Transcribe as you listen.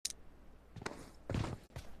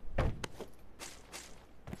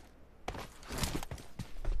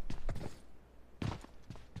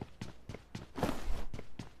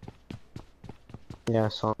Yeah, I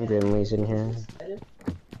saw Grimley's in here.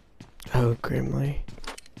 Oh, Grimly.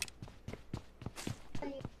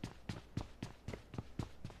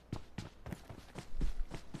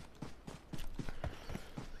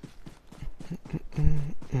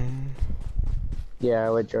 Yeah,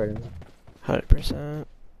 with Jordan. 100%.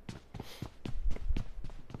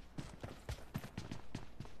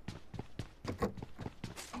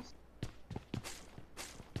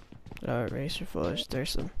 Oh, Racer Flush,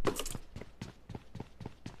 there's some.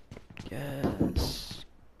 Yes.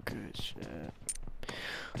 Good shit.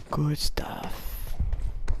 Good stuff.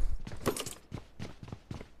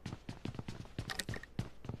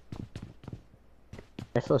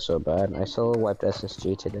 I feel so bad. I still wiped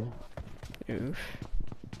SSG today. Oof.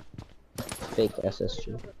 Fake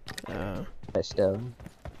SSG. But still.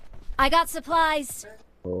 I got supplies.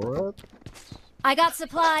 What? I got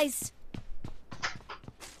supplies.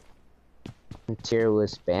 Tyr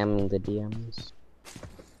was spamming the DMs.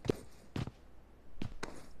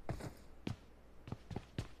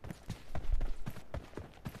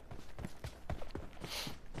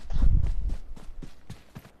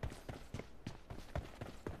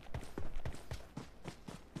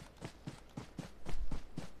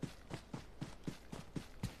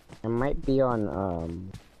 I might be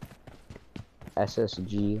on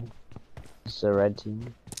SSG. It's the red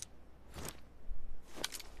team.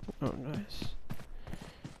 Oh, nice.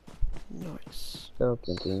 Nice. Still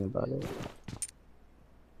thinking about it.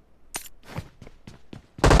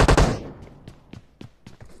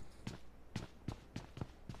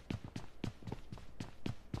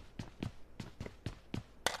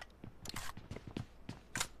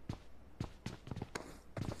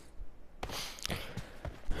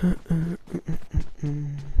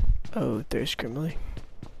 Oh, there's Grimly.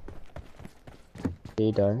 Did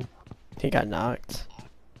he die? He got knocked.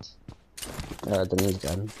 Then he's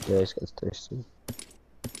done. He always gets thirsty.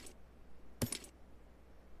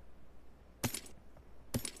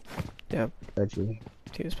 Yep. OG.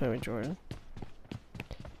 He was playing with Jordan.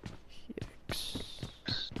 Yikes.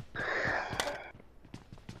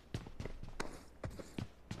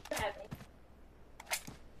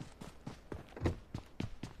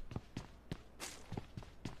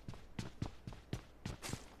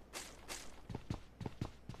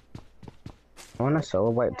 I want to solo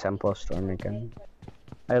wipe Temple Storm again.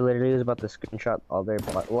 I literally was about to screenshot all their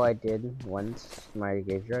well, I did once my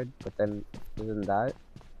graveyard, but then other than that,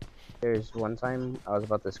 there's one time I was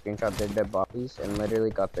about to screenshot their dead bodies and literally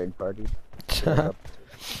got third party.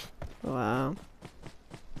 Wow.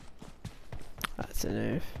 That's a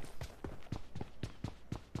nerf.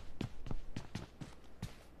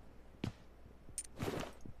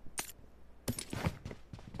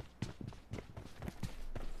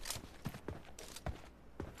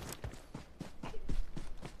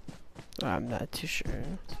 I'm not too sure.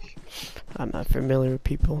 I'm not familiar with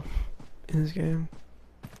people in this game.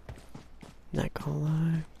 Not gonna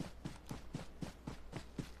lie.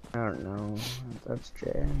 I don't know. That's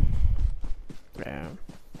Jay. Yeah.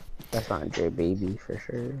 That's not J Baby for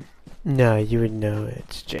sure. No, you would know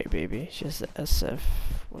it's J Baby. She's the SF,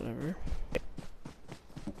 whatever.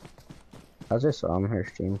 I just saw him her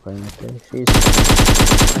stream playing with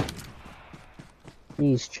her.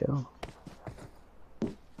 She's chill.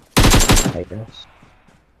 I guess.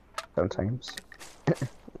 Sometimes.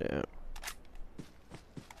 Yeah.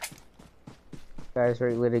 Guys,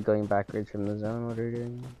 we're literally going backwards from the zone. What are we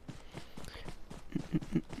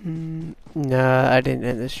doing? Nah, I didn't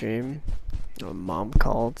end the stream. Mom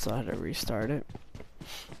called, so I had to restart it.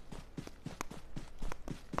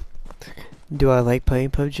 Do I like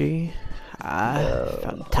playing PUBG?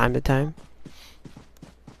 From time to time.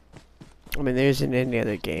 I mean, there isn't any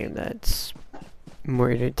other game that's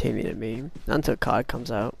more entertaining to me until COD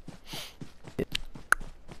comes out.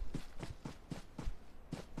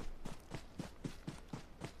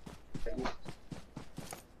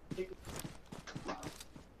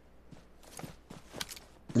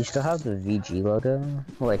 You still have the VG logo?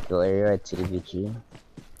 Like the area at TVG?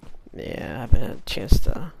 Yeah, I haven't had a chance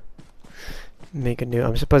to make a new.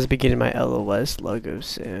 I'm supposed to be getting my LOS logo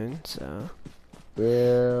soon, so. Ew.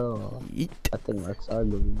 Yeet. That thing looks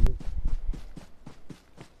ugly.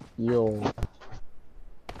 Yo.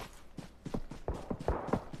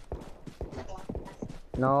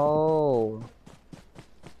 No.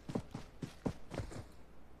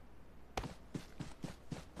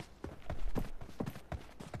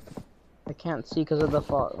 I can't see because of the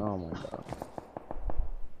fog. Oh my god.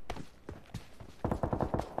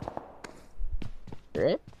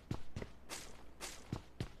 Right?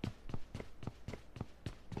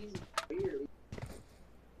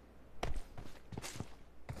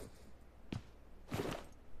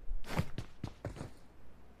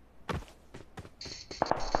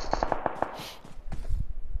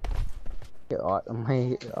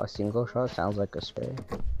 my single shot sounds like a spray.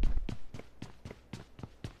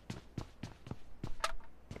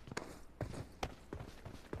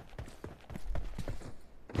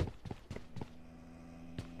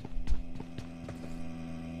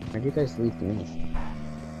 Where'd you guys leave me?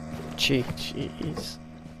 Jeez.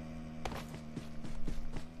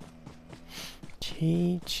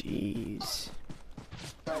 Jeez.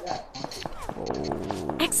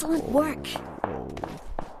 Excellent work.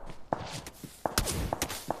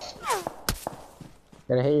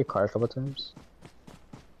 Did I hit your car a couple times?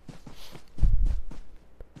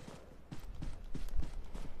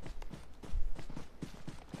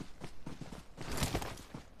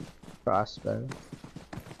 Crossbow.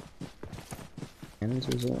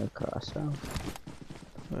 And using a crossbow.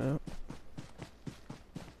 Well,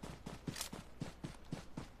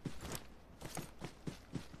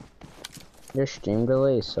 Your stream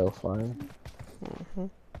delay is so far.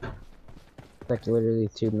 Like literally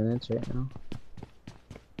 2 minutes right now.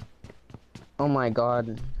 Oh my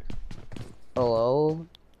god. Hello?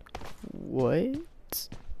 what?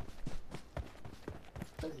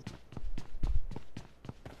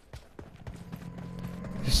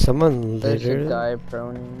 There's someone There's a literally. guy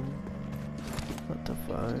proning. What the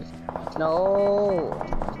fuck? No!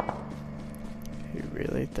 You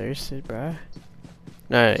really thirsty, bruh?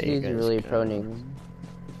 No, you He's guys really go. proning.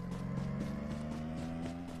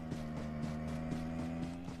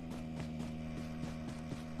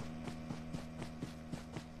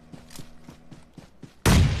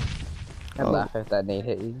 I'd Oh. laugh if that nade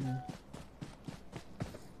hit you.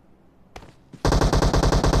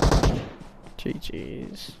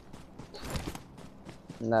 GG's.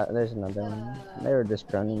 No, there's another one. They were just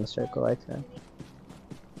proning the circle, I think.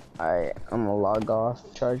 Alright, I'm gonna log off,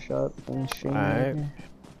 charge up, and stream Alright. later.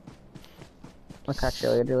 I'll catch you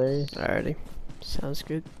later, Larry. Alrighty. Sounds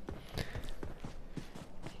good.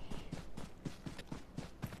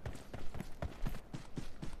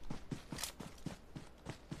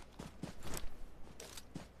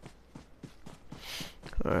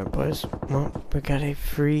 Alright, boys. Well, we got a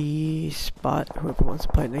free spot. Whoever wants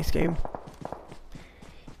to play next game.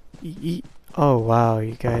 Oh, wow.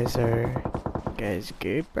 You guys are... You guys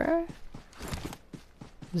good, bruh?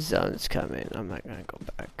 Zone's coming. I'm not gonna go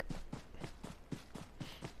back.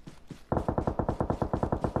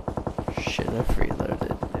 Shouldn't have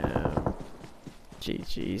reloaded. No.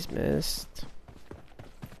 GG's missed.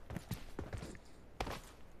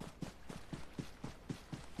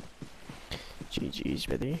 GG's,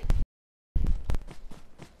 really.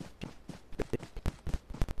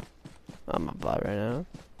 I'm a bot right now.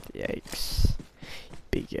 Yikes.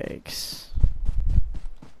 Big yikes.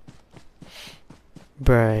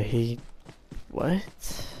 Bruh, he...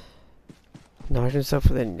 What? Knocked himself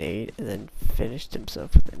with a nade and then finished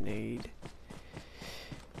himself with a nade.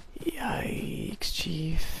 Yikes,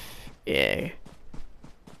 chief. Yeah.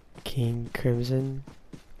 King Crimson.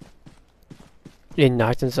 He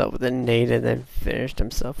knocked himself with a nade and then finished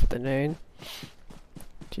himself with a nade.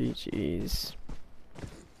 GG's.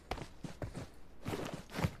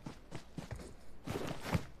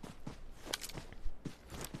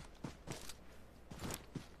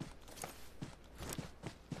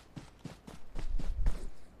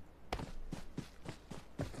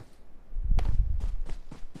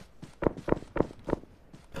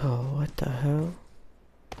 Oh, what the hell?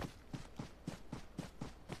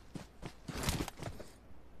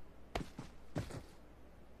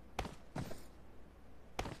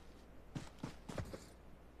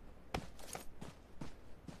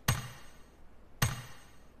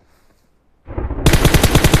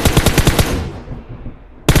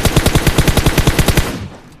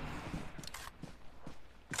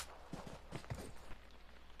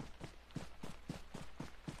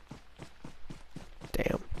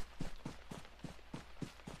 Damn.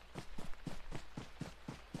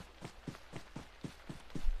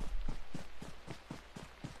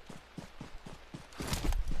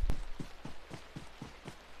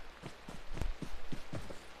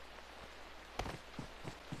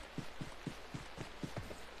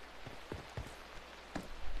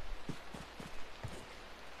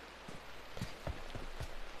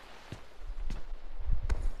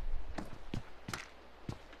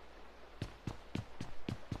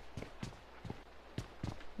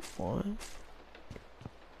 What?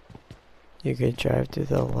 You could drive to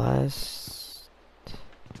the last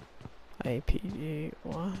IPD.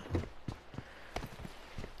 What?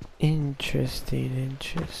 Interesting,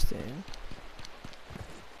 interesting.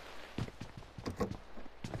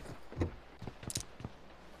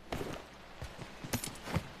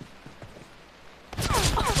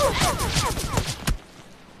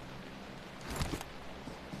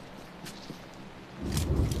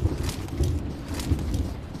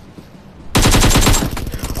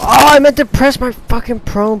 I meant to press my fucking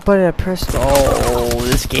prone button. I pressed. Oh,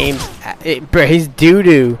 this game's. Bruh, he's doo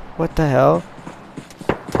doo. What the hell?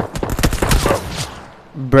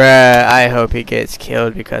 Bruh, I hope he gets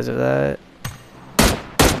killed because of that.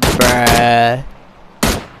 Bruh.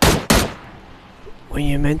 When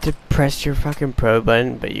you meant to press your fucking pro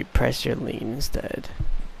button, but you press your lean instead.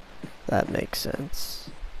 That makes sense.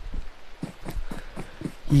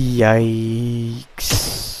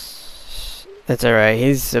 Yikes. That's alright,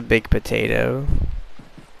 he's a big potato.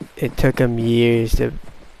 It took him years to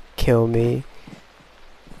kill me.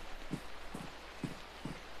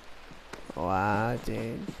 Wow,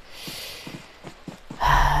 dude.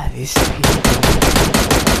 These people.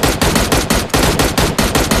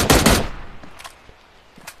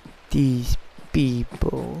 These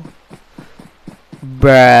people.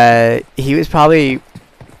 Bruh, he was probably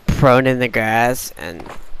prone in the grass and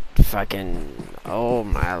fucking, oh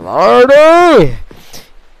my lordy!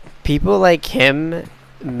 People like him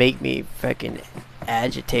make me fucking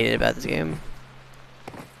agitated about this game.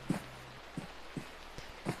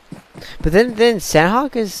 But then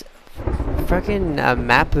Sandhawk is fucking a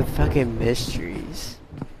map of fucking mysteries.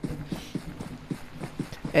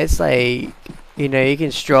 It's like, you know, you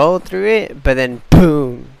can stroll through it, but then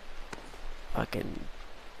boom, fucking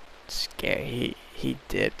scary. He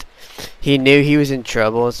dipped. He knew he was in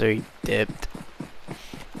trouble, so he dipped.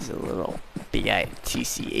 He's a little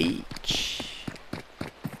bitch.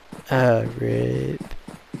 Rip.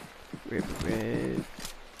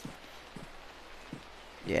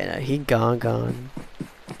 Yeah, no, he gone.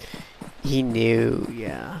 He knew,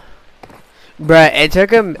 yeah. Bruh, it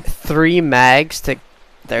took him 3 mags to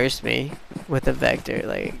thirst me with a vector.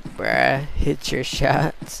 Like, bruh, hit your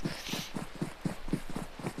shots.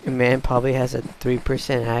 A man probably has a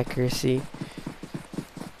 3% accuracy.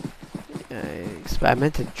 But I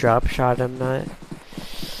meant to drop shot him, not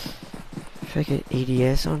fucking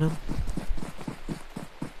ADS on him.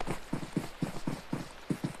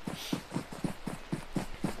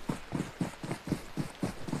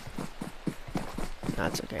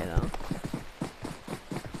 That's okay though.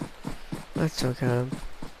 That's okay.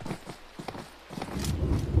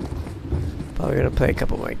 Probably gonna play a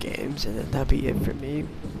couple more games and then that'll be it for me.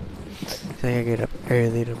 I think I get up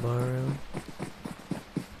early tomorrow.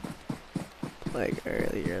 Like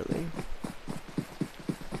early.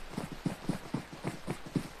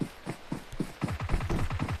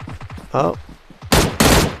 Oh.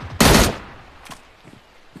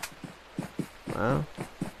 Wow.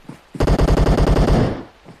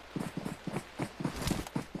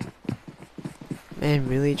 Man,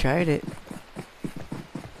 really tried it.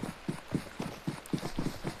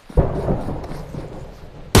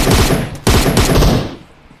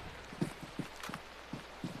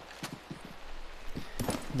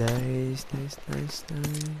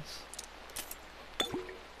 Nice.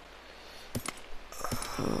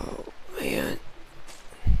 Oh, man.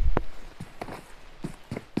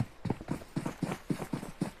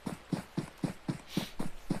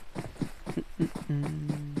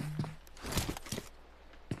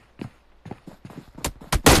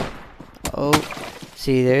 Oh,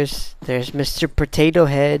 see, there's Mr. Potato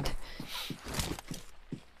Head.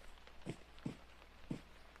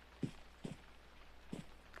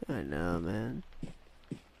 I know, man.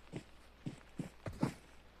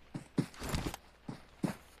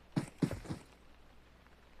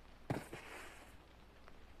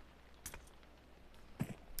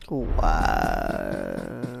 Wow.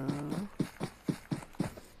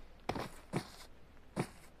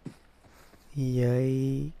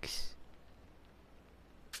 Yikes.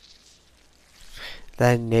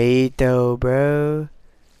 That nade though, bro.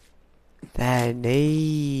 That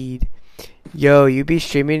nade. Yo, you be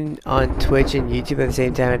streaming on Twitch and YouTube at the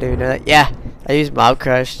same time? I didn't even know that. Yeah, I use Mob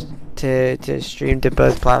Crush to stream to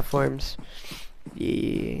both platforms.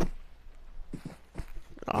 Yeah.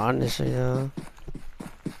 Honestly though.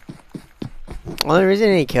 Only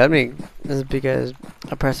reason he killed me is because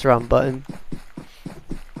I pressed the wrong button.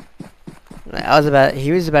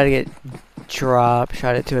 He was about to get drop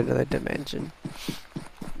shot into another dimension.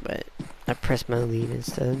 But I pressed my lead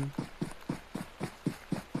instead.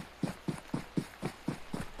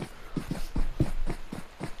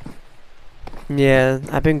 Yeah,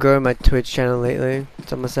 I've been growing my Twitch channel lately.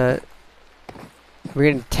 It's almost at, we're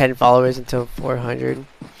getting 10 followers until 400.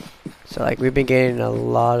 So like we've been getting a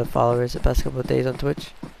lot of followers the past couple of days on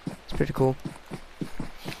Twitch. It's pretty cool.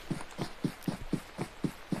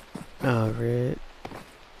 Oh, rip.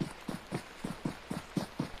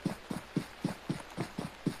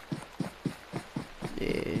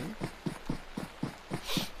 Yeah.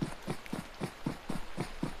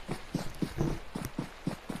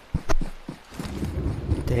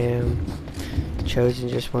 Chosen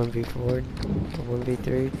just 1v4 or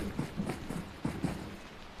 1v3.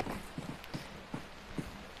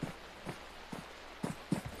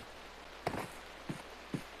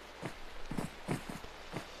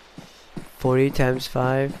 $40 times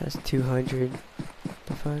 5, that's 200.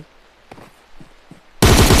 The fuck?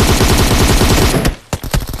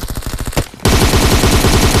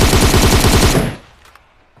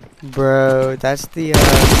 Bro, that's the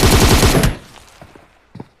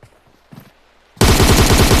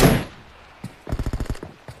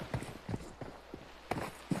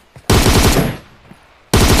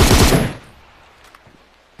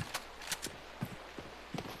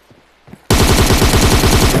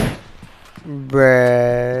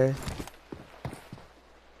bruh.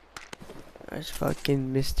 That's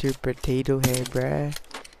fucking Mr. Potato Head, bruh.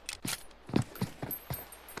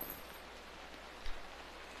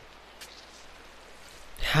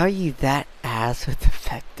 How you that ass with the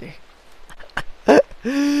vector?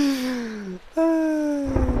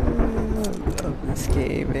 Love this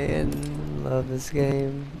game, man. Love this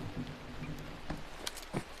game.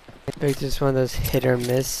 Vector's one of those hit or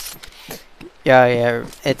miss. Yeah,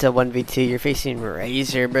 it's a 1v2. You're facing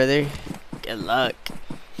Razor, brother. Good luck.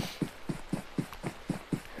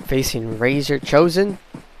 Facing Razor Chosen.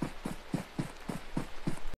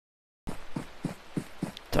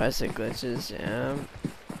 Twice the glitches, yeah.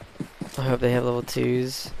 I hope they have level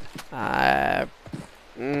 2s. I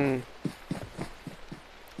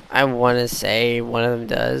want to say one of them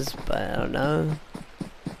does, but I don't know.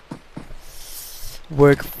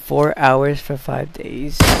 Work 4 hours for 5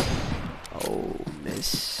 days. Oh,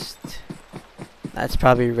 missed. That's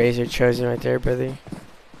probably Razor Chosen right there, brother.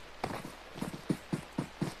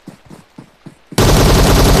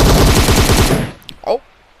 Oh.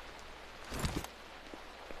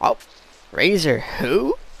 Oh. Razor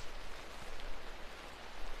who?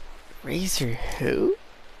 Razor who?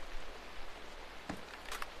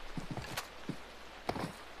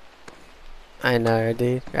 I know,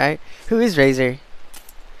 dude, right? Who is Razor?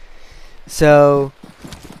 So,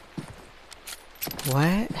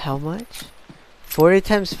 what? How much? 40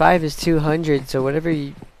 times 5 is 200, so whatever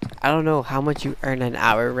you... I don't know how much you earn an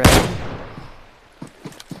hour, right?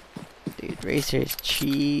 Dude, Razor's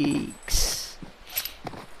cheeks.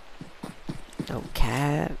 No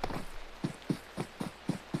cap.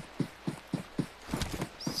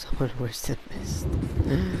 Someone worse than missed.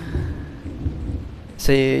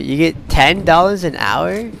 So you get $10 an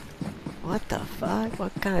hour? What the fuck?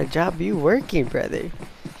 What kind of job are you working, brother?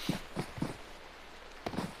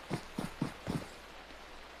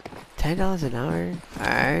 $10 an hour?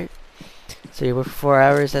 Alright. So you work for 4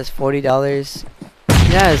 hours, that's $40.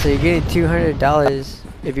 Yeah, so you're getting $200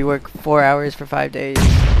 if you work 4 hours for 5 days.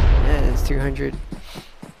 Yeah, that's 200.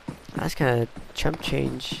 That's kind of chump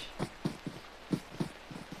change.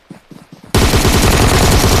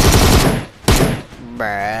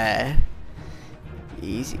 Bruh.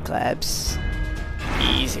 Easy claps.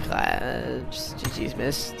 Easy claps. GG's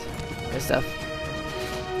missed. Good stuff.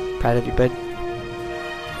 Proud of you, bud.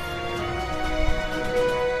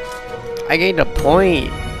 I gained a point.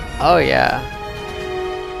 Oh yeah.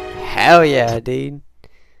 Hell yeah, dude.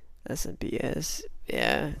 That's some BS.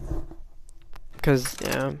 Yeah. Cause,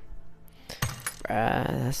 yeah. Bruh,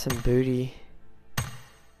 that's some booty.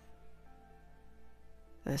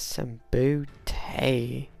 That's some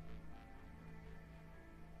booty.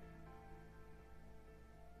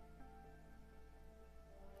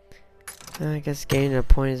 I guess gaining a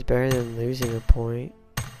point is better than losing a point.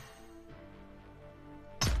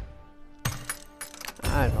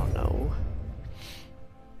 I don't know.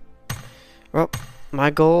 Well, my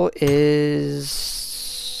goal is...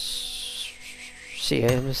 I'm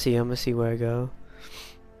gonna see where I go.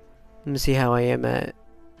 I'm gonna see how I am at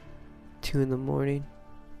 2 in the morning.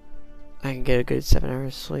 I can get a good 7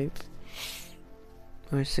 hours sleep.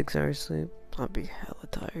 Or 6 hours sleep. I'll be hella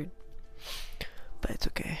tired. But it's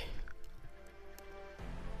okay.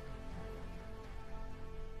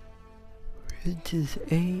 It is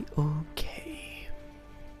a-okay.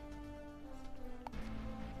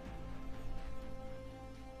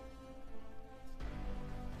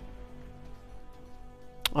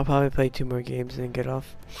 I'll probably play 2 more games and then get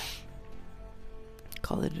off.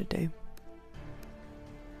 Call it a day.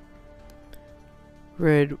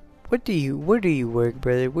 Red, where do you work,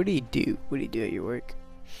 brother? What do you do? What do you do at your work?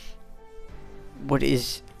 What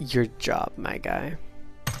is your job, my guy?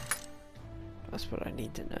 That's what I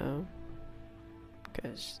need to know.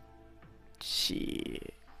 Cause,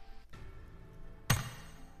 shit.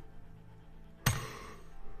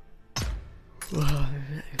 Wow,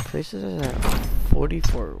 places are at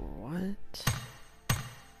 44. What?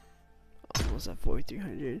 almost at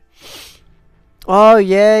 4,300. Oh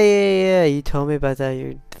yeah. You told me about that.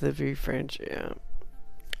 Your delivery French. Yeah.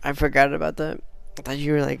 I forgot about that. I thought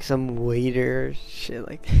you were like some waiter or shit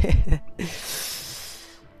like that.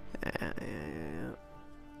 Yeah.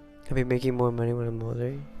 I'll be making more money when I'm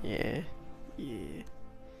older. Yeah.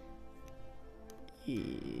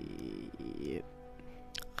 Yep.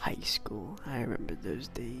 High school. I remember those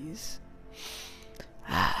days.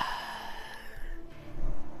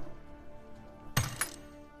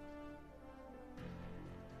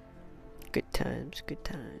 Good times, good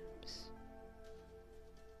times.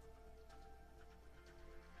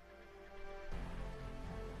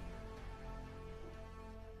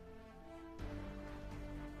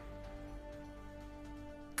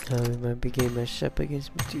 Oh, we might be getting matched up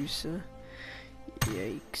against Medusa.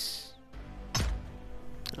 Yikes.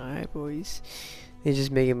 Alright, boys. They're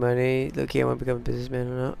just making money. Look, I want to become a businessman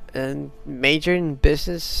or not. And major in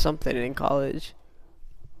business something in college.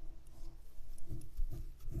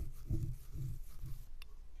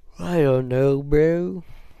 I don't know, bro.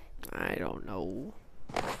 I don't know.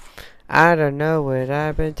 I don't know what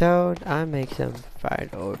I've been told. I make some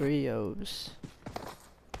fried Oreos.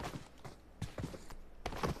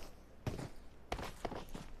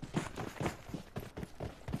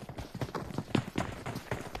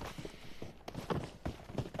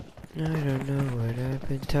 I don't know what I've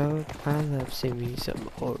been told. I love seeing me some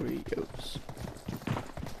Oreos.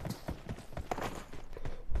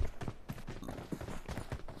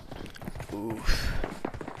 Oof.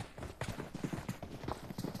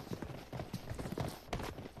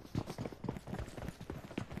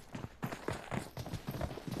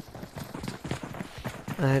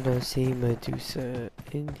 I don't see Medusa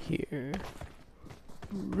in here.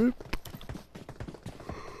 Roop.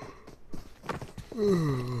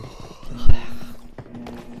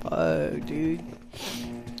 Oh, dude.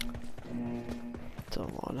 It's a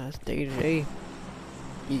long ass day today.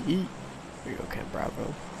 Here we go, Camp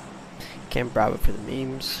Bravo. Camp Bravo for the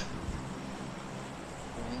memes.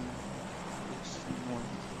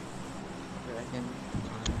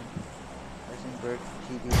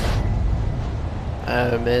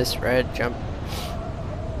 Miss Red jump.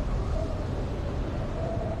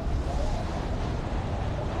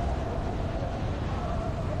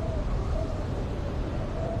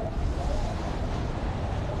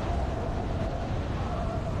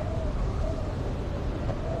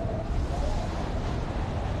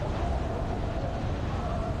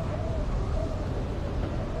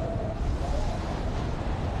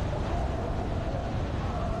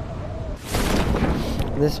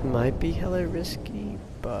 This might be hella risky,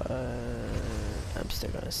 but I'm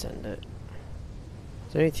still gonna send it.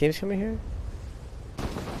 Is there any teams coming here?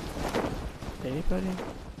 Anybody?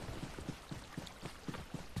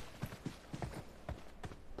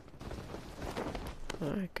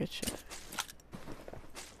 Alright, good shit.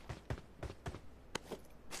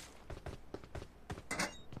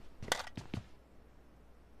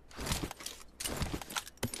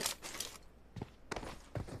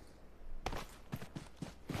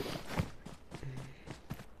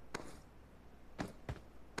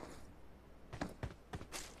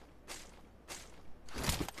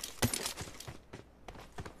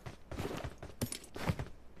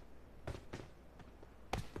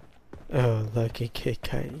 Oh, lucky kid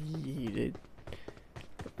got yeeted.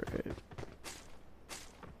 Right.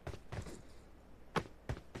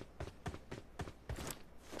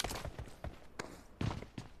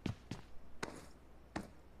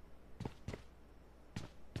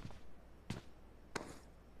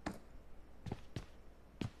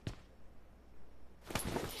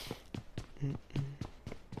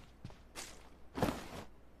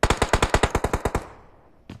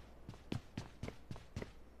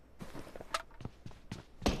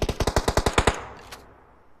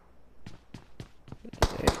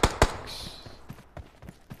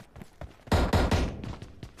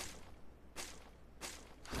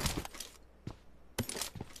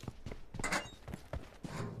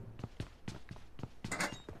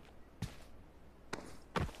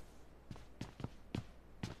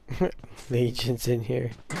 Legion's in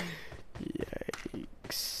here.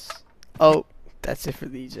 Yikes. Oh, that's it for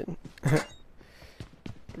Legion.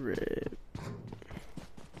 Rip.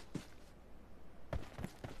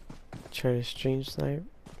 Try to stream snipe.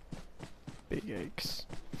 Big yikes.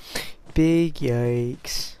 Big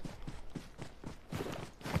yikes.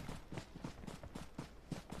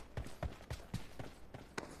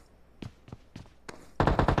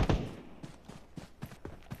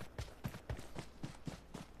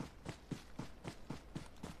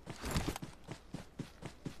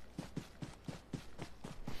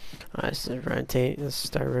 Let's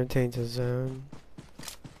start rotating to zone.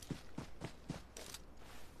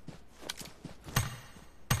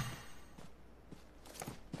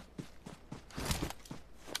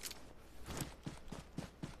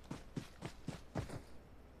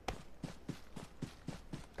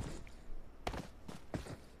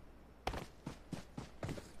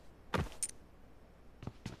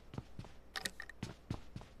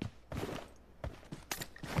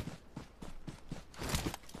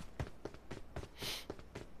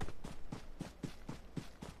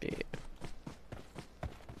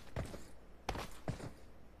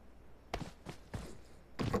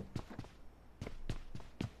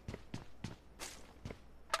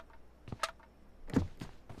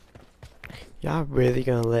 Y'all really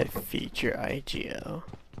gonna let feature IGL?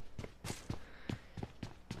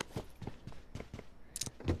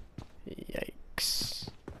 Yikes.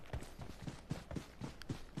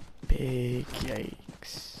 Big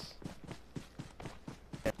yikes.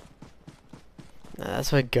 Nah,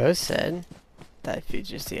 that's what Ghost said. That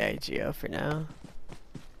features the IGL for now.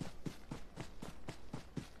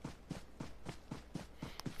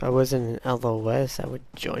 If I wasn't in LOS, I would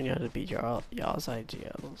join y'all to be y'all's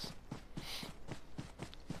IGLs.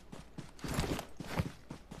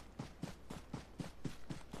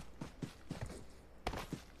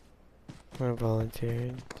 I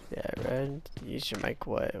volunteered. Yeah, Red. Use your mic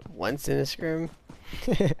what? Once in a scrim?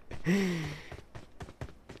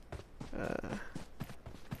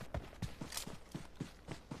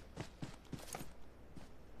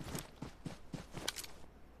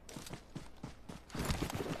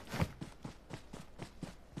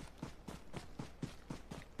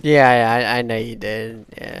 Yeah, I know you did.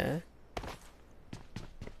 Yeah.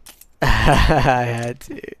 I had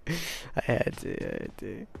to. I had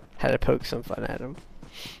to. Had to poke some fun at him.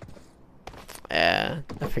 Yeah,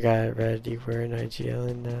 I forgot I read you were in IGL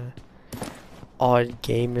and Odd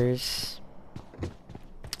Gamers.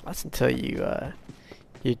 That's until you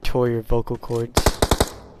tore your vocal cords.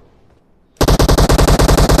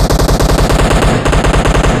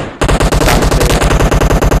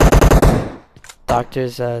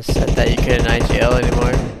 Doctors said that you couldn't IGL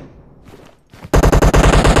anymore.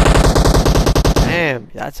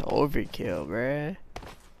 Damn, that's overkill, bruh.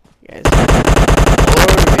 You guys overkill.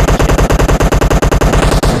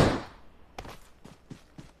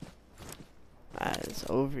 That is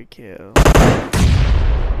overkill.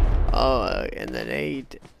 Oh, and then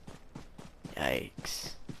 8.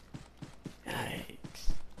 Yikes.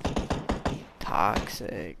 Yikes.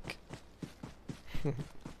 Toxic.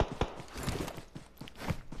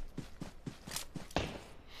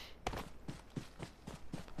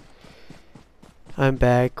 I'm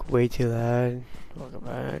back, way too loud. Welcome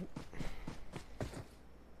back.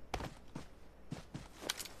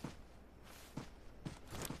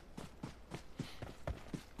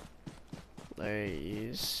 Larry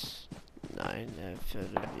use 9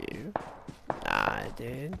 field of view. Nah,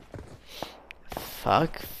 dude.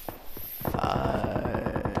 Fuck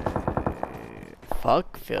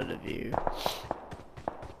field of view.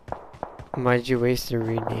 Why'd you waste a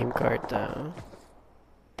rename card though?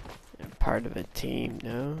 Part of a team,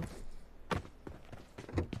 no?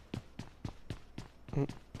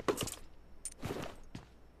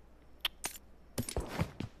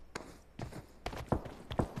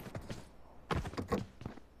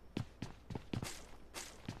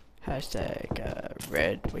 Hashtag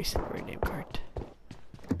red wasted rename card.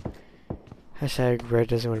 Hashtag red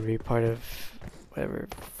doesn't want to be part of whatever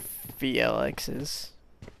VLX is.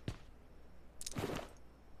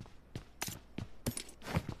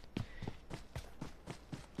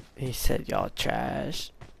 He said y'all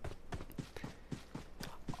trash.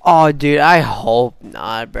 Oh, dude, I hope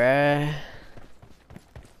not, bruh.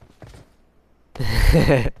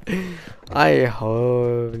 I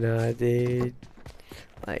hope not, dude.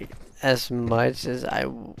 Like, as much as I,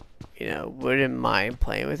 wouldn't mind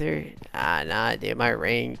playing with her. Nah, dude, my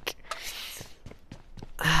rank.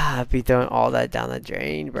 I'd be throwing all that down the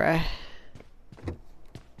drain, bruh.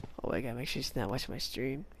 Oh, I gotta make sure she's not watching my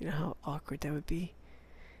stream. You know how awkward that would be?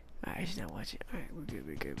 Alright, she's not watching. Alright, we're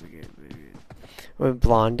good. We're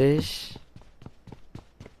blondish.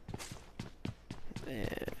 Yeah.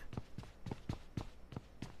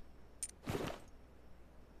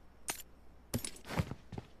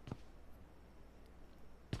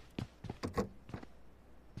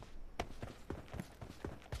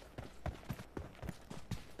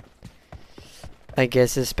 I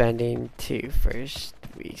guess suspending 2 first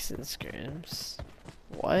weeks in scrims.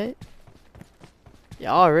 What?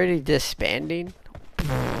 Y'all already disbanding?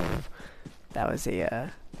 That was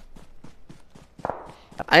a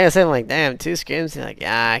I was saying like, damn, 2 scrims. And like,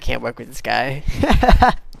 yeah, I can't work with this guy.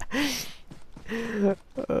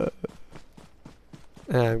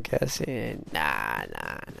 I'm guessing. Nah.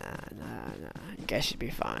 You guys should be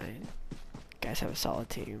fine. You guys have a solid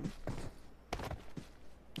team.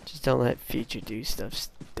 Just don't let Future do stuff.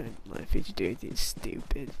 Don't let Future do anything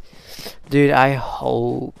stupid. Dude, I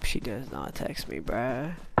hope she does not text me,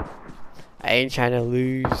 bruh. I ain't trying to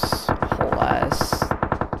lose whole ass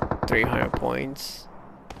 300 points.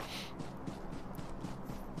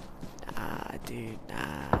 Nah, dude,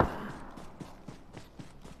 nah.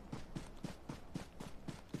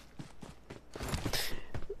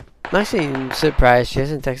 I'm actually surprised she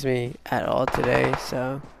hasn't texted me at all today,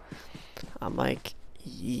 so I'm like,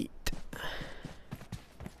 yeet.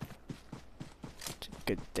 It's a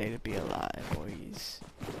good day to be alive, boys.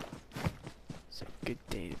 It's a good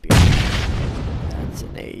day to be alive. That's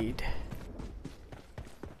an aid.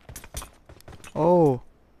 Oh.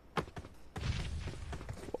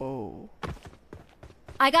 Whoa.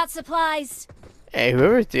 I got supplies. Hey,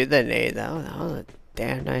 whoever did that nade, that was a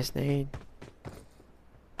damn nice nade.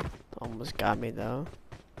 Almost got me though.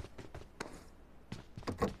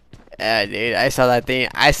 Yeah, dude, I saw that thing.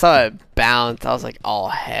 I saw it bounce. I was like, oh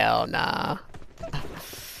hell nah.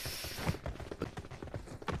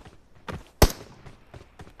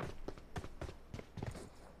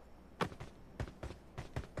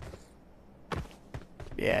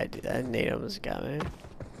 Yeah, dude, that nade almost got me.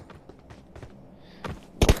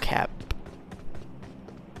 No cap.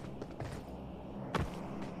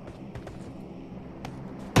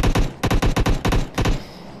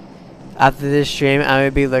 After this stream, I'm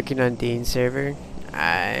gonna be looking on Dean's server.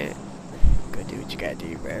 Alright. Go do what you gotta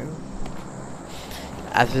do, bro.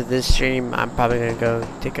 After this stream, I'm probably gonna go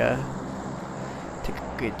take a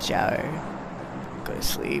good shower. Go to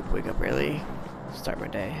sleep, wake up early, start my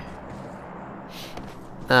day.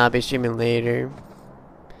 I'll be streaming later.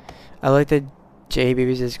 I like that J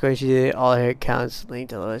Baby's Discord. She did all her accounts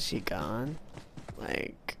linked, although she gone.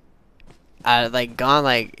 Like gone,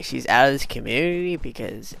 like she's out of this community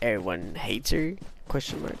because everyone hates her?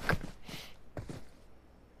 Question mark.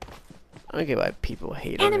 I don't get why people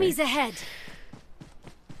hate her. Enemies ahead.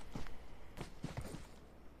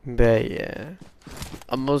 But yeah,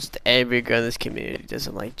 almost every girl in this community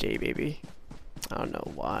doesn't like J Baby. I don't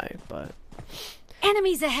know why, but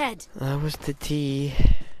Enemies ahead. that was the tea.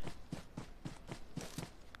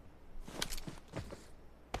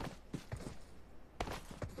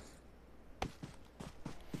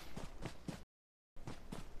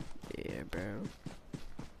 Yeah, bro.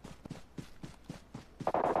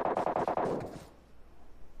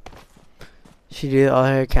 She did all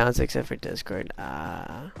her accounts except for Discord.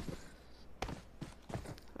 Ah.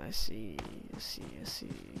 I see.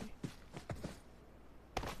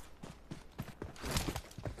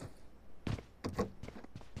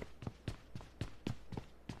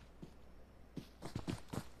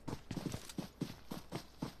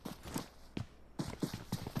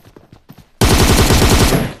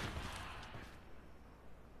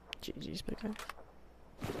 GG's, big guy.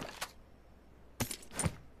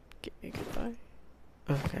 Get me goodbye.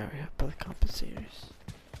 Okay, I already have both compensators.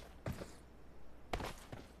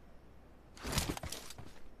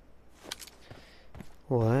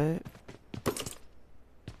 What?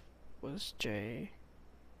 Was J?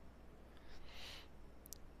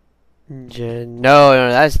 Jen?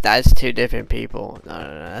 No, that's 2 different people. No,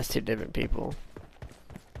 that's 2 different people.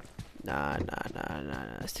 Nah,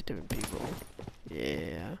 that's 2 different people.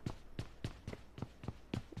 Yeah.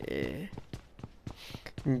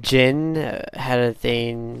 Jin had a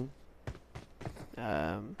thing.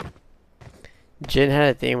 Jin had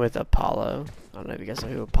a thing with Apollo. I don't know if you guys know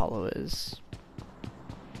who Apollo is,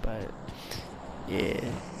 but yeah.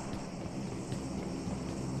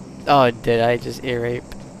 Oh, did I just ear rape?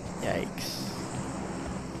 Yikes.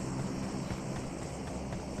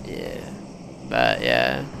 Yeah, but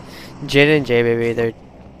yeah, Jin and J Baby, they're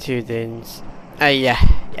 2 things. Yeah,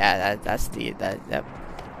 that's the yep.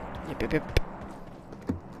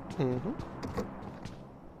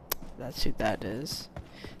 That's who that is.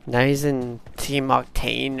 Now he's in Team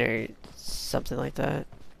Octane or something like that.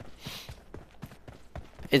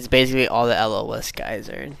 It's basically all the LOS guys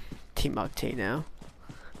are in Team Octane now.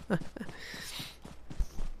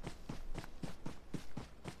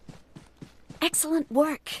 Excellent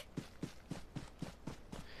work.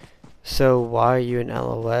 So why are you in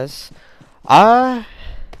LOS? I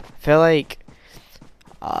feel like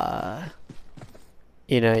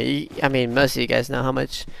you know, I mean, most of you guys know how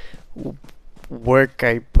much work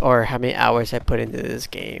or how many hours I put into this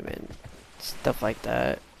game and stuff like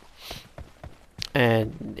that.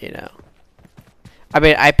 And, you know, I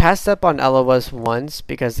mean, I passed up on LOS once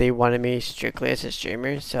because they wanted me strictly as a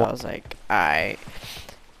streamer, so I was like, alright.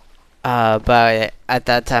 But at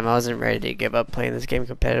that time, I wasn't ready to give up playing this game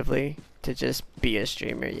competitively to just be a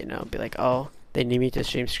streamer, you know, be like, oh, they need me to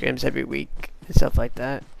stream scrims every week and stuff like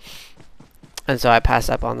that. And so I passed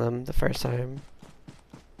up on them the first time.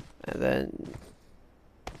 And then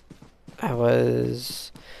I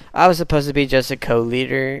was supposed to be just a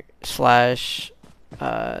co-leader slash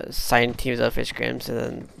sign teams up for scrims and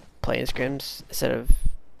then playing scrims instead of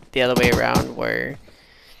the other way around where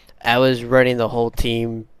I was running the whole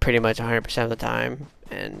team pretty much 100% of the time,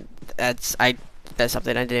 and that's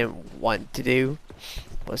something I didn't want to do,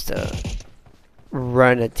 was to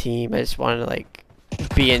run a team. I just wanted to like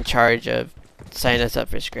be in charge of signing us up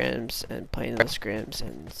for scrims and playing the scrims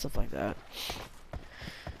and stuff like that.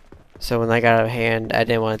 So when that got out of hand, I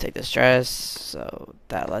didn't want to take the stress, so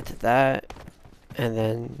that led to that. And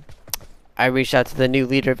then I reached out to the new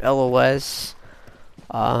leader of LOS.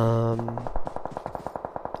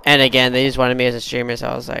 And again, they just wanted me as a streamer, so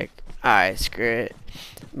I was like, alright, screw it.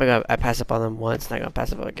 I passed up on them once, and I'm gonna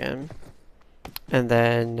pass up again. And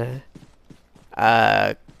then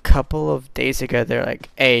a couple of days ago, they're like,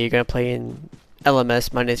 hey, you're gonna play in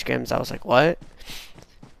LMS Monday scrims. I was like, what?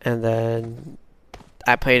 And then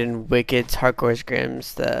I played in Wicked's Hardcore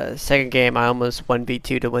Scrims. The second game, I almost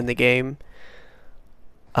 1v2 to win the game.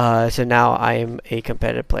 So now I am a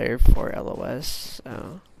competitive player for LOS.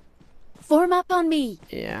 So. Form up on me.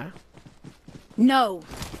 Yeah. No.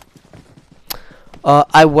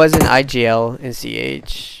 I was in IGL in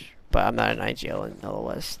CH, but I'm not in IGL in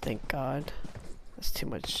LOS. Thank God. That's too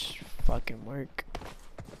much fucking work.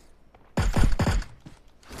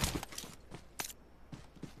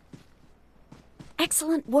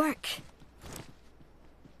 Excellent work.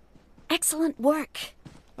 Excellent work.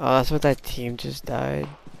 Oh, that's what that team just died.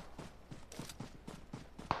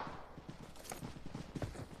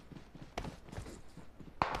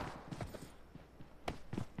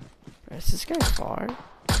 Is this guy far?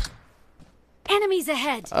 Enemies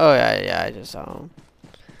ahead. Oh yeah, I just saw him.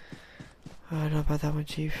 Oh, I don't know about that one,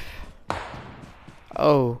 Chief.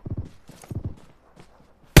 Oh.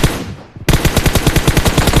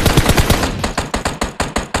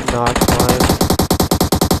 Knocked one.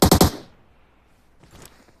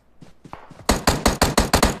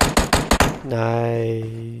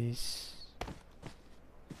 Nice.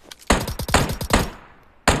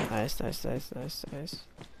 Nice.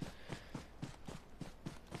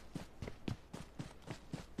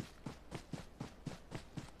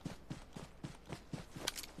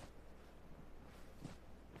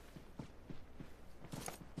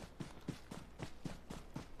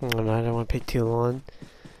 Oh, no, I don't want to pick too long.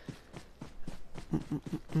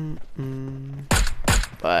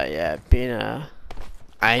 But yeah, being a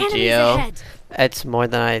IGL, it's more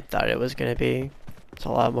than I thought it was gonna be. It's a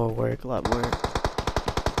lot more work, a lot more.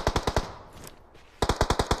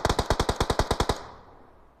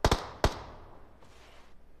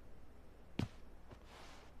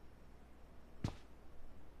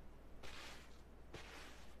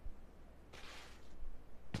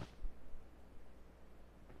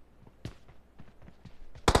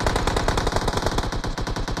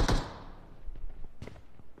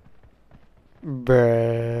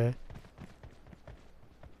 Bruh.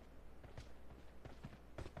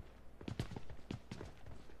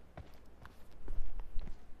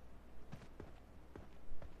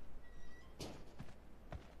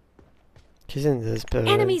 She's in this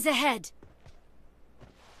building. Enemies ahead.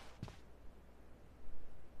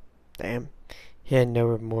 Damn. He had no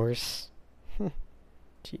remorse.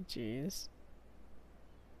 GG's.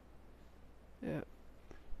 Yep.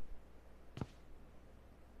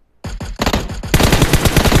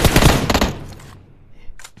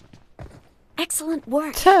 Excellent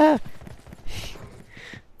work.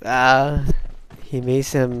 He made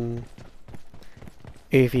some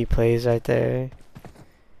oofy plays right there.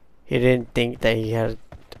 He didn't think that he had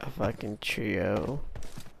a fucking trio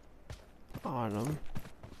on him.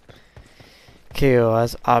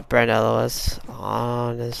 QOS, Brand LOS.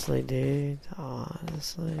 Honestly, dude.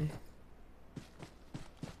 Honestly.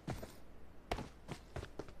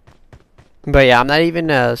 But yeah, I'm not even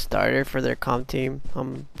a starter for their comp team.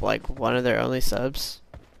 I'm like one of their only subs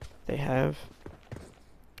they have.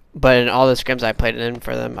 But in all the scrims I played in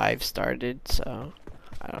for them, I've started, so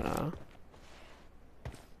I don't know.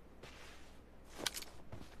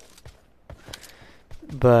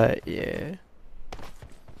 But yeah.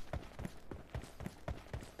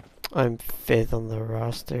 I'm 5th on the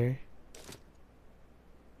roster.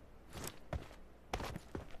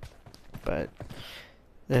 But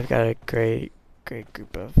they've got a great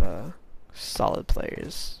group of solid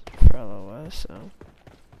players for LOS, so.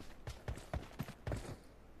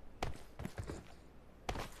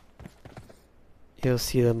 You'll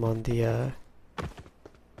see them on the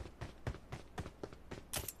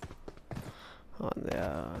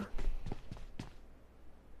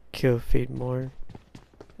kill feed more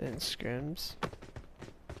than scrims.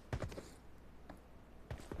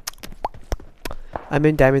 I'm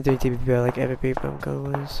in Diamond 3 TPP, I like FPP, but I'm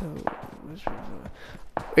going so.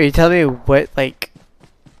 Are you telling me what like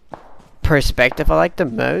perspective I like the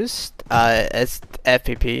most? It's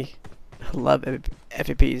FPP. I love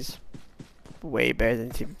FPP's way better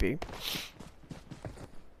than TPP.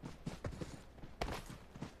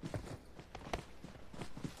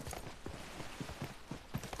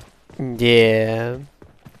 Yeah.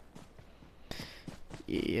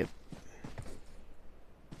 Yep.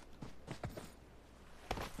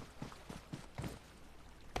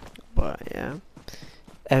 But yeah,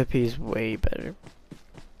 FP is way better.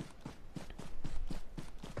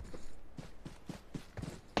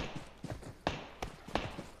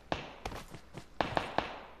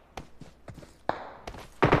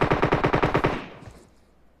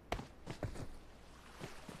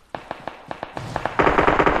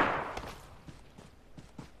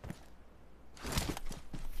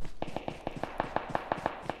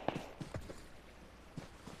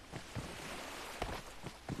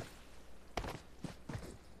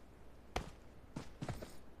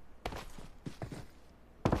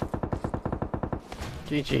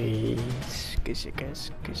 GG's. Good shit,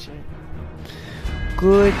 guys. Good shit.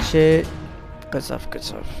 Good shit. Good stuff, good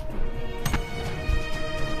stuff.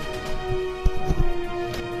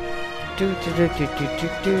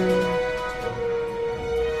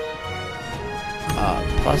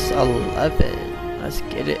 Plus 11. Let's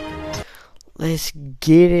get it. Let's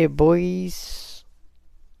get it, boys.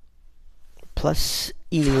 Plus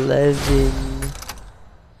 11.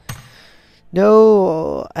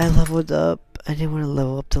 No, I leveled up. I didn't want to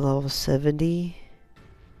level up to level 70.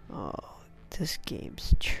 Oh, this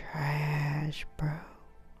game's trash, bro.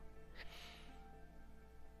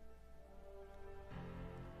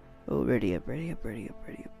 Oh, ready up, ready up, ready up,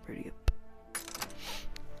 ready up, ready up.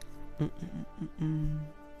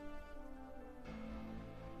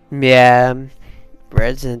 Yeah,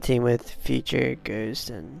 Red's in a team with Future,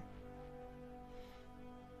 Ghost, and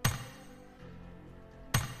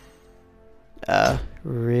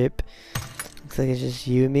RIP. Looks like it's just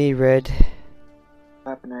you and me, Red.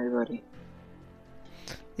 What happened, everybody?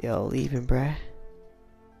 Y'all leaving, bruh?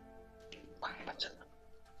 I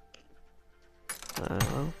don't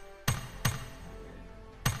know.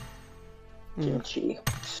 Kimchi.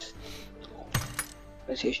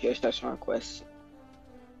 Let's see, share station request.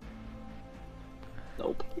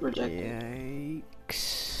 Nope, rejected.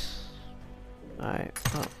 Yikes. Alright,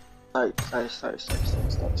 well. Start.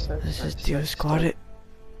 Let's just do a squad it.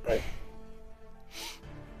 Right.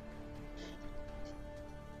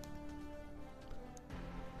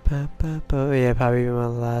 Yeah, probably my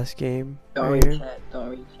last game. Don't right read here.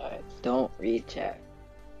 chat, don't read chat.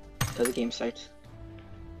 Till the game starts.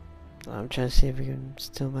 I'm trying to see if we can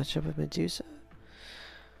still match up with Medusa.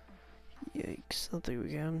 Yikes, I don't think we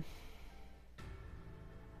can.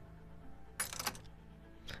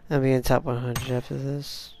 I'll be in top 100 after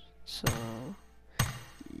this. So,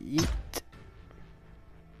 yeet.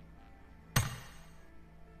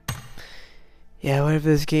 Yeah,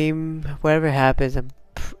 whatever happens, I'm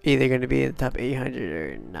either going to be in the top 800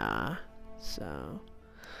 or nah. So,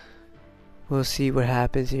 we'll see what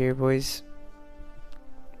happens here, boys.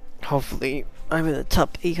 Hopefully, I'm in the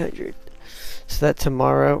top 800. So that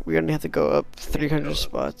tomorrow, we're going to have to go up 300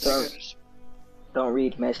 spots. Don't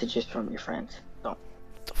read messages from your friends. Don't.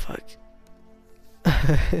 What the fuck?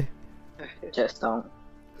 Just don't.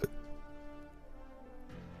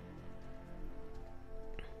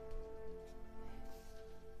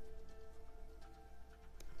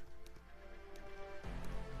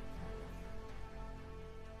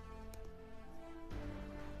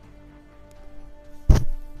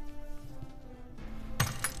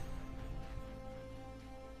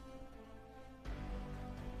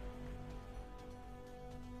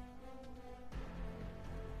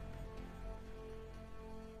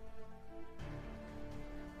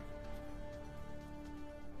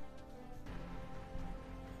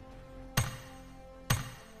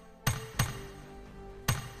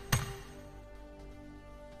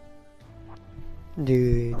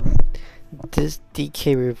 Dude, this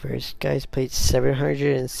DK reverse guy's played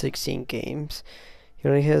 716 games. He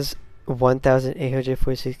only has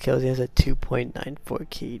 1,846 kills. He has a 2.94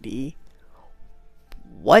 KD.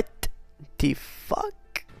 What the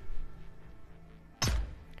fuck?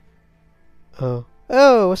 Oh.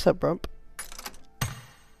 Oh, what's up, Brump?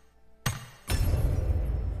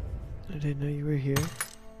 I didn't know you were here.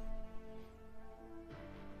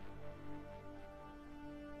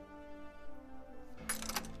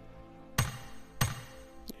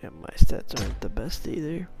 Yeah, my stats aren't the best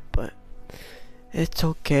either, but it's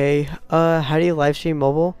okay. How do you live stream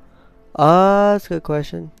mobile? That's a good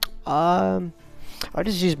question. I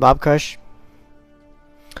just use Mob Crush.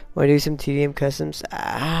 Want to do some TDM customs?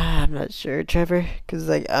 I'm not sure, Trevor, cause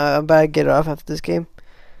like I'm about to get off after this game.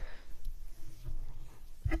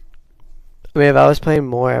 I mean, if I was playing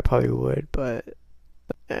more, I probably would, but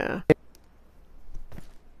yeah.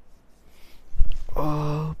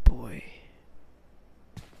 Oh boy.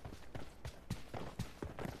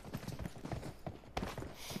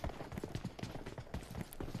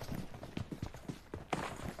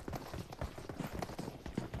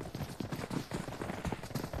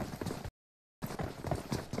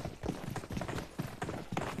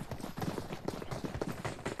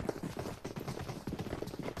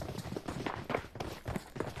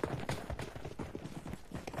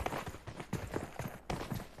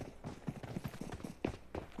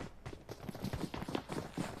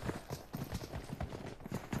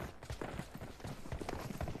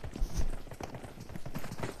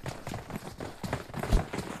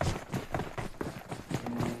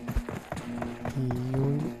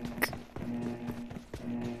 Yoink.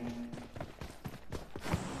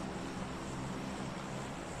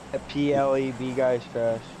 That PLEB guy's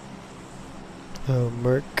trash. Oh,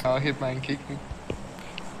 Merc. Oh, Hitman kicked me.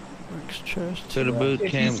 Merc's trash To the too. boot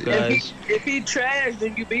camp, guys. If he trash,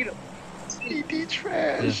 then you beat him. He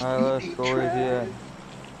trash. Alright, let's go. Where's he at?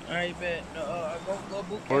 Alright, bet. No, go boot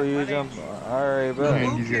camp. Where you My jump? name- Alright, Go bet. Yeah,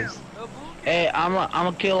 boot he's camp. just- Go boot camp. Hey,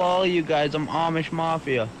 I'ma kill all of you guys. I'm Amish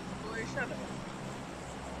Mafia. Boy, shut up.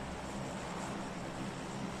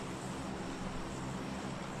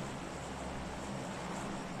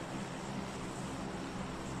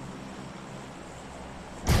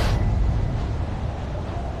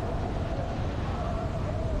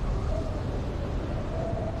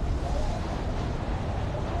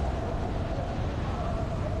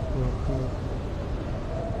 Mhm.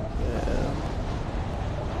 Yeah.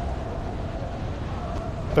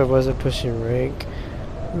 If I wasn't pushing rank,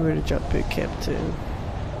 we would have dropped boot camp too.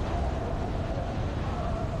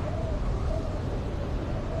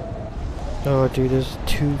 Oh, dude, there's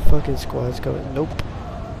 2 fucking squads going. Nope.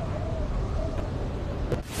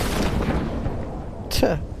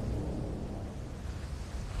 Tuh.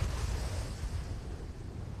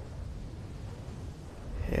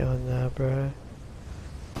 Hell nah, bruh.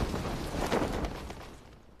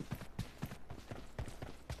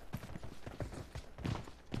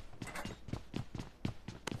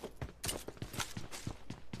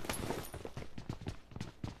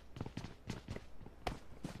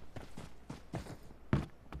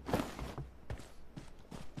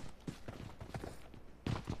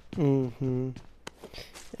 Mm-hmm.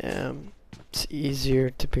 Yeah, it's easier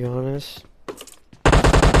to be honest.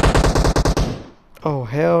 Oh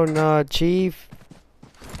hell nah, Chief.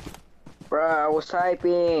 Bruh, I was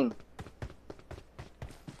typing.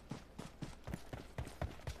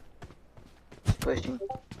 Pushing.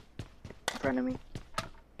 In front of me.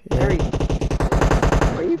 Hurry.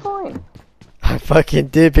 Yeah. Where are you going? I fucking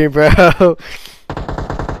dipping, bro.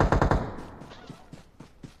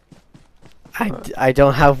 I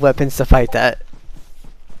don't have weapons to fight that.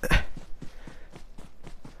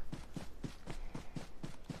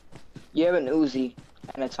 You have an Uzi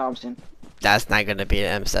and a Thompson. That's not gonna be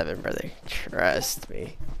an M7, brother. Trust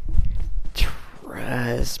me.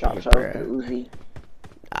 Trust me, Drop shot with the bro. Uzi.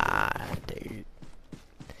 Ah, dude.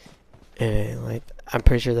 It ain't like. I'm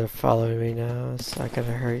pretty sure they're following me now, so I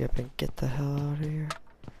gotta hurry up and get the hell out of here.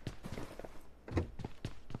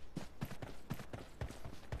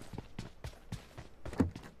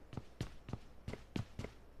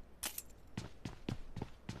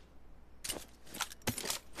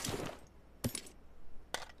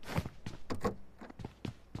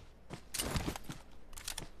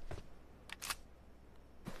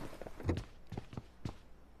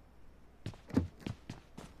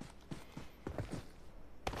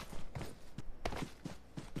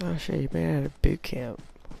 Oh shit, you made it out of boot camp.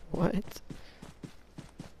 What?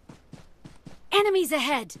 Enemies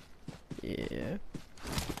ahead! Yeah.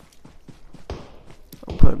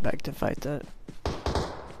 I'm putting back to fight that.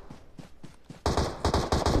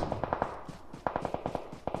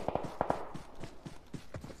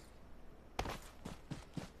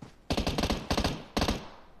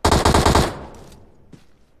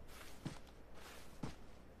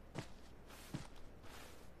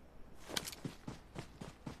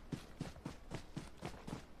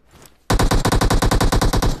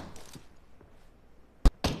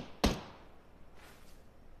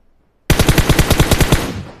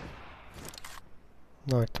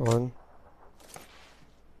 Knocked one.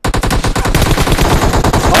 Oh,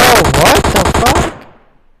 what the fuck?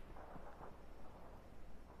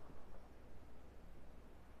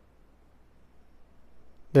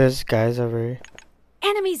 There's guys over here.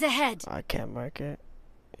 Enemies ahead! I can't mark it.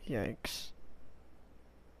 Yikes.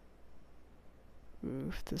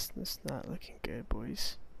 Oof, this is not looking good,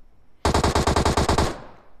 boys.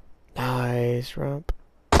 Nice rump.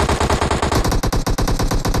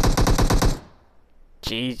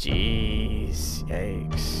 GG's.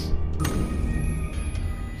 Yikes.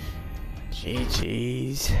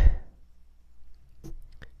 GG's.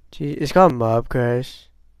 It's called Mob Crash.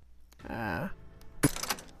 Ah.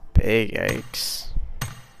 Big yikes.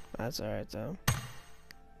 That's alright though.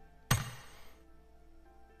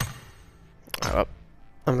 Oh, well,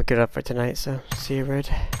 I'm gonna get up for tonight, so see you, Red.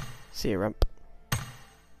 See you, Rump.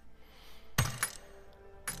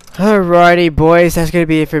 Alrighty, boys, that's gonna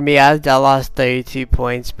be it for me. I lost 32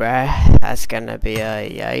 points, bruh. That's gonna be a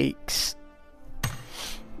yikes.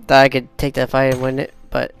 Thought I could take that fight and win it,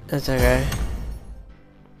 but that's okay.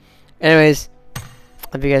 Anyways,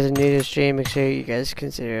 if you guys are new to the stream, make sure you guys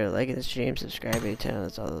consider liking the stream, subscribing to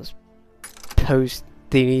all those post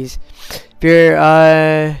thingies. If you're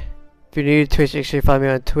new to Twitch, make sure you follow me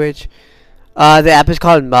on Twitch. The app is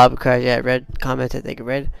called Mob Crash. Yeah, Red commented. Thank you,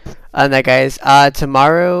 Red. On that, guys.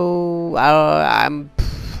 Tomorrow, I'll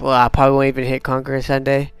probably won't even hit Conquer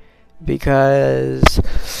Sunday because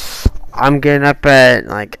I'm getting up at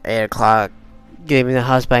like 8 o'clock, getting in the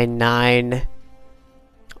house by 9.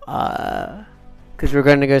 Because we're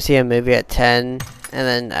going to go see a movie at 10, and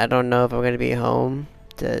then I don't know if I'm going to be home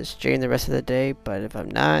to stream the rest of the day, but if I'm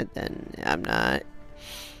not, then I'm not.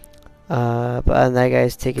 But other than that,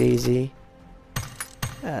 guys, take it easy.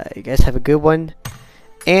 You guys have a good one,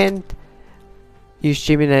 and you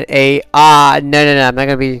streaming at 8. No, I'm not going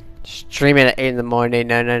to be streaming at 8 in the morning.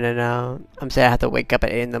 No. I'm saying I have to wake up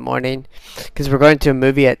at 8 in the morning, because we're going to a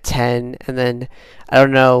movie at 10, and then I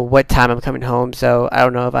don't know what time I'm coming home, so I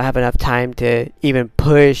don't know if I have enough time to even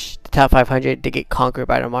push the top 500 to get Conquer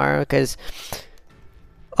by tomorrow, because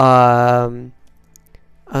I'll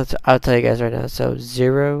tell you guys right now. So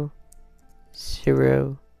 0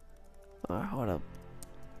 hold up,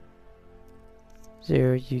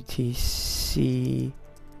 0 UTC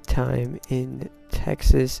time in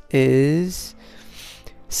Texas is,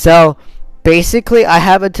 so basically I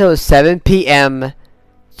have until 7 p.m.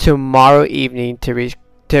 tomorrow evening to reach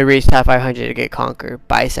top 500 to get Conquer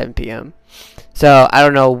by 7 p.m. So I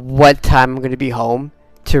don't know what time I'm going to be home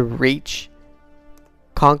to reach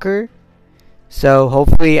Conquer. So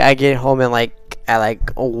hopefully I get home at like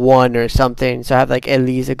 1 or something, so I have like at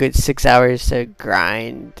least a good 6 hours to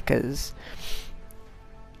grind, because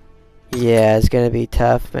yeah, it's gonna be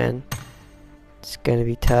tough, man. It's gonna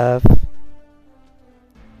be tough,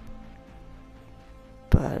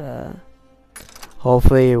 but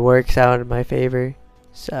hopefully it works out in my favor.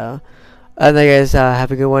 So other than that, guys,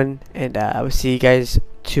 have a good one, and I will see you guys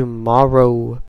tomorrow.